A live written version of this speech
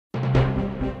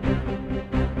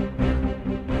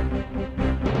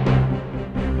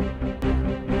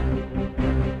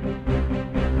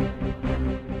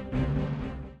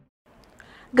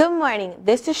Good morning.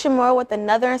 This is Shamora with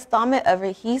another installment of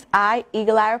Rahis Eye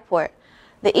Eagle Eye Report.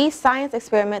 The EAST science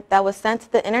experiment that was sent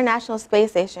to the International Space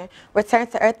Station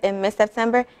returned to Earth in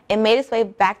mid-September and made its way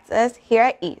back to us here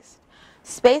at EAST.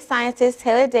 Space scientist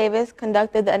Taylor Davis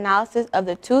conducted the analysis of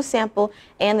the 2 sample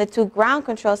and the 2 ground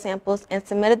control samples and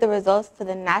submitted the results to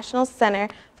the National Center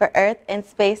for Earth and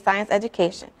Space Science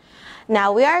Education.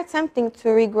 Now we are attempting to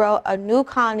regrow a new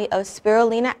colony of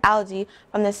spirulina algae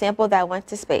from the sample that went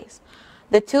to space.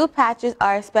 The 2 patches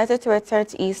are expected to return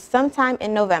to EAST sometime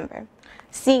in November.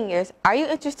 Seniors, are you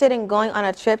interested in going on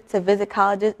a trip to visit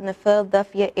colleges in the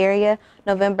Philadelphia area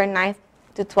November 9th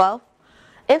to 12th?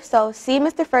 If so, see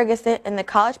Mr. Ferguson in the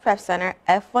College Prep Center,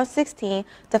 F116,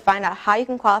 to find out how you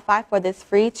can qualify for this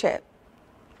free trip.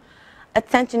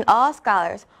 Attention all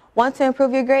scholars. Want to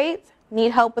improve your grades?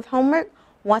 Need help with homework?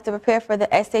 Want to prepare for the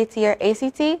SAT or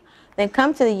ACT? Then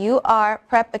come to the UR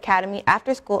Prep Academy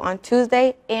after school on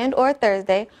Tuesday and or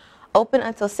Thursday, open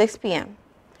until 6 p.m.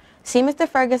 See Mr.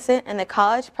 Ferguson in the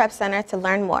College Prep Center to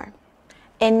learn more.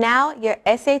 And now your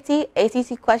SAT,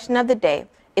 ACT question of the day.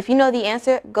 If you know the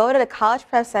answer, go to the College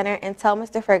Prep Center and tell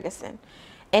Mr. Ferguson.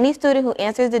 Any student who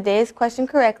answers the day's question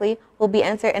correctly will be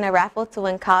entered in a raffle to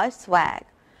win college swag.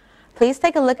 Please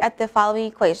take a look at the following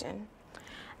equation.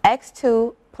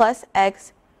 x2 plus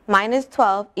x minus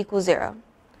 12 equals 0.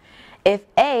 If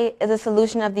A is a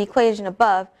solution of the equation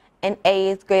above and A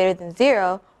is greater than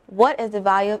 0, what is the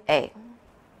value of A?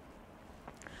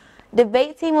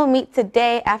 Debate team will meet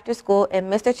today after school in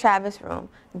Mr. Travis' room,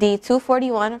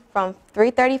 D241, from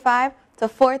 3:35 to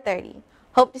 4:30.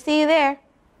 Hope to see you there.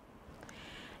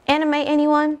 Animate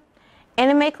anyone?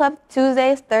 Animate Club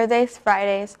Tuesdays, Thursdays,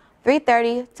 Fridays,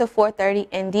 3:30 to 4:30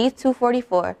 in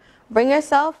D244. Bring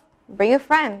yourself, bring a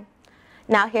friend.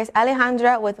 Now here's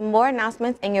Alejandra with more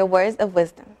announcements and your words of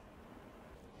wisdom.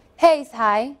 Hey,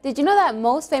 hi. Did you know that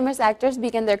most famous actors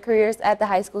begin their careers at the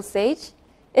high school stage?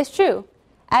 It's true.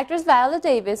 Actress Viola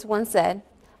Davis once said,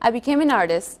 "I became an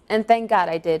artist, and thank God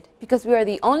I did, because we are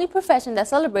the only profession that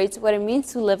celebrates what it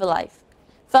means to live a life."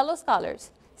 Fellow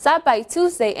scholars, stop by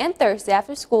Tuesday and Thursday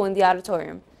after school in the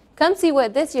auditorium. Come see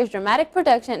what this year's dramatic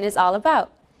production is all about.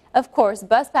 Of course,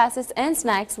 bus passes and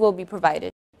snacks will be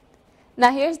provided.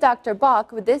 Now here's Dr.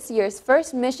 Bach with this year's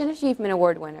first Mission Achievement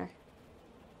Award winner.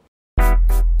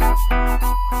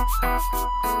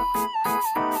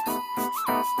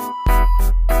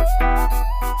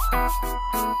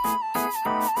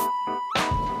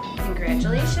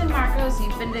 Congratulations, Marcos.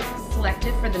 You've been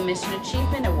selected for the Mission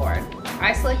Achievement Award.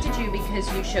 I selected you because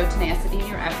you showed tenacity in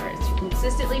your efforts. You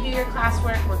consistently do your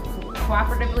classwork, work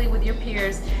cooperatively with your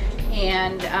peers,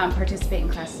 and participate in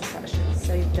class discussions.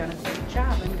 So you've done a great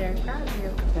job. I'm very proud of you.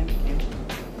 Thank you.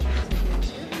 So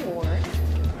here's your award.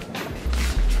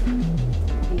 And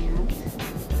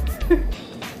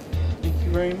Thank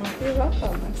you very much. you're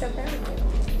welcome. I'm so proud of you.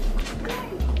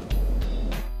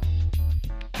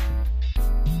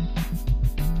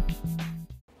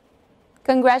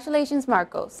 Congratulations,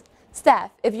 Marcos.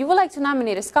 Staff, if you would like to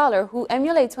nominate a scholar who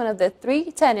emulates one of the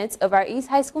 3 tenets of our East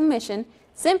High School mission,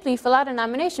 simply fill out a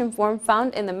nomination form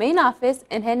found in the main office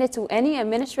and hand it to any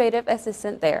administrative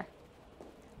assistant there.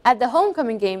 At the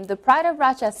homecoming game, the Pride of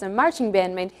Rochester marching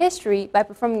band made history by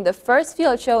performing the first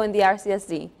field show in the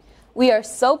RCSD. We are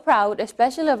so proud,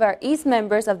 especially of our East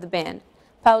members of the band: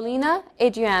 Paulina,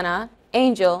 Adriana,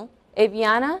 Angel,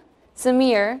 Aviana,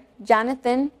 Samir,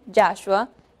 Jonathan, Joshua,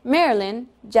 Marilyn,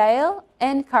 Jael,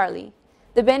 and Carly.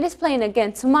 The band is playing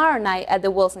again tomorrow night at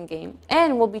the Wilson game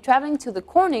and will be traveling to the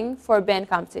Corning for a band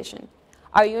competition.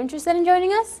 Are you interested in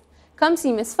joining us? Come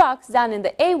see Ms. Fox down in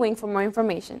the A Wing for more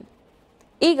information.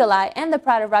 Eagle Eye and the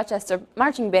Pride of Rochester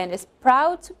Marching Band is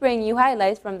proud to bring you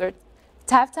highlights from their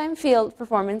halftime field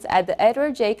performance at the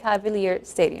Edward J. Cavalier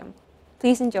Stadium.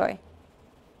 Please enjoy.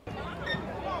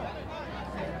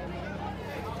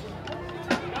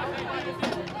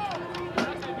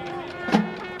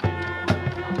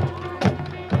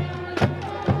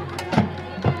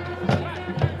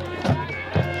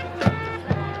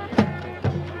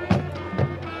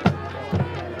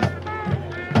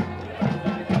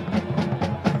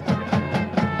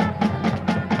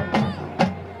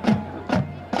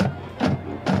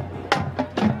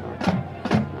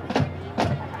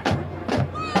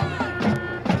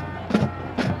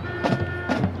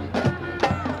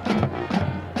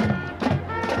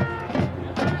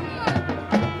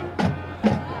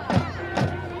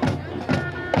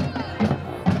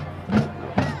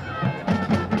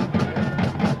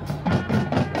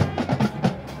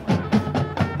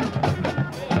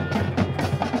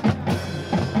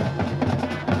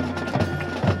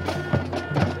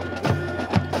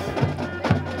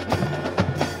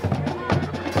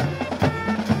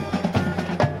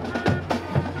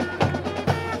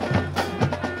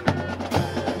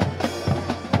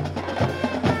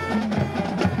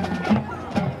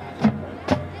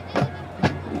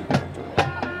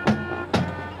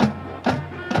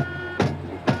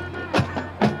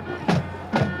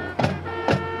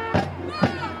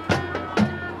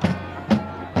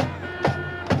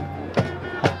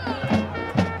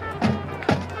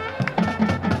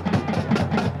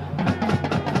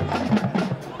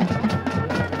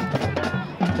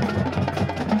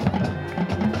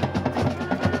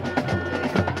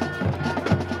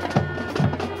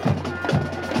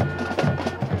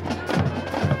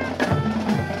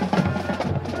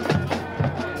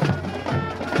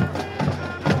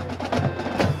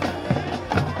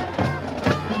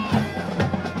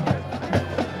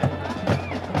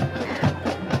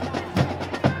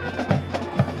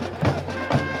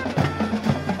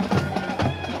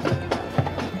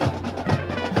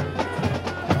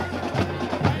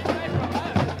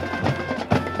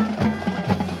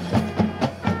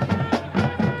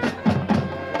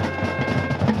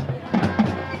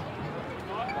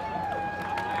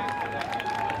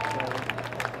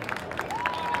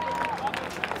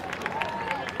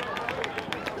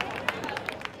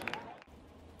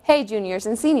 Hey juniors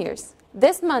and seniors,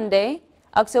 this Monday,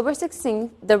 October 16th,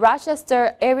 the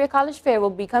Rochester Area College Fair will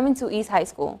be coming to East High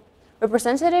School.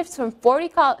 Representatives from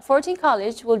 14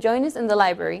 colleges will join us in the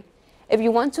library. If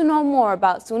you want to know more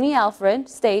about SUNY Alfred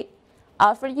State,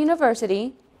 Alfred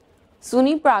University,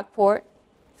 SUNY Brockport,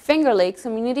 Finger Lakes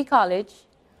Community College,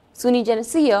 SUNY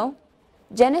Geneseo,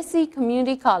 Genesee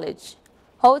Community College,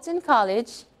 Houghton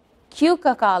College,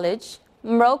 Keuka College,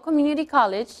 Monroe Community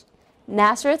College,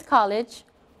 Nazareth College,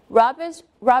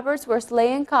 Roberts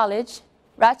Wesleyan College,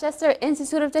 Rochester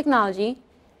Institute of Technology,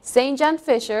 St. John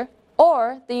Fisher,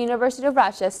 or the University of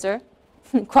Rochester,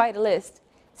 quite a list.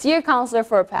 See your counselor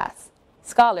for a pass.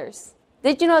 Scholars,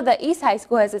 did you know that East High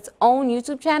School has its own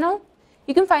YouTube channel?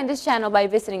 You can find this channel by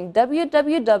visiting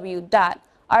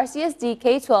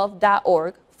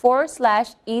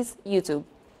www.rcsdk12.org/East YouTube.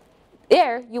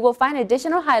 There, you will find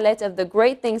additional highlights of the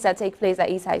great things that take place at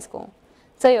East High School.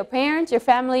 Tell your parents, your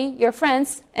family, your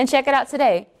friends, and check it out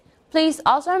today. Please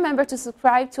also remember to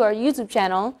subscribe to our YouTube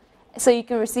channel so you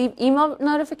can receive email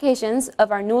notifications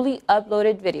of our newly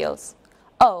uploaded videos.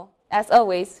 Oh, as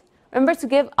always, remember to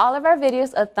give all of our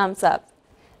videos a thumbs up.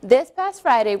 This past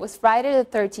Friday was Friday the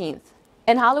 13th,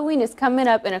 and Halloween is coming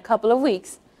up in a couple of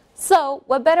weeks. So,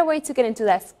 what better way to get into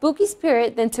that spooky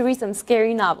spirit than to read some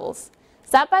scary novels?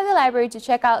 Stop by the library to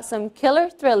check out some killer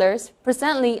thrillers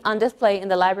presently on display in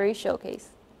the library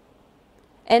showcase.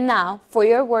 And now, for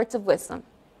your words of wisdom.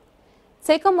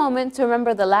 Take a moment to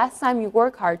remember the last time you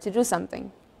worked hard to do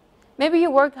something. Maybe you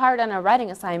worked hard on a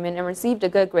writing assignment and received a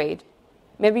good grade.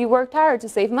 Maybe you worked hard to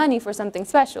save money for something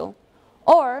special.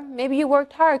 Or maybe you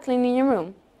worked hard cleaning your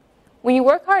room. When you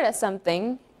work hard at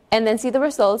something and then see the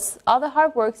results, all the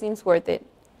hard work seems worth it.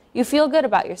 You feel good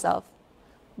about yourself.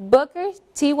 Booker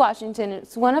T. Washington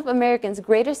is one of America's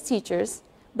greatest teachers,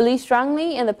 believes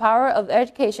strongly in the power of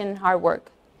education and hard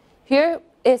work. Here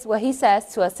is what he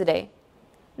says to us today.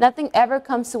 Nothing ever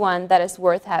comes to one that is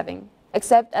worth having,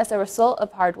 except as a result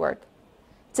of hard work.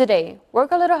 Today,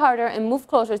 work a little harder and move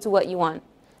closer to what you want.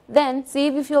 Then, see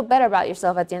if you feel better about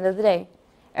yourself at the end of the day.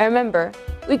 And remember,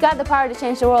 we got the power to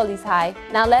change the world, East High.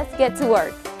 Now let's get to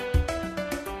work.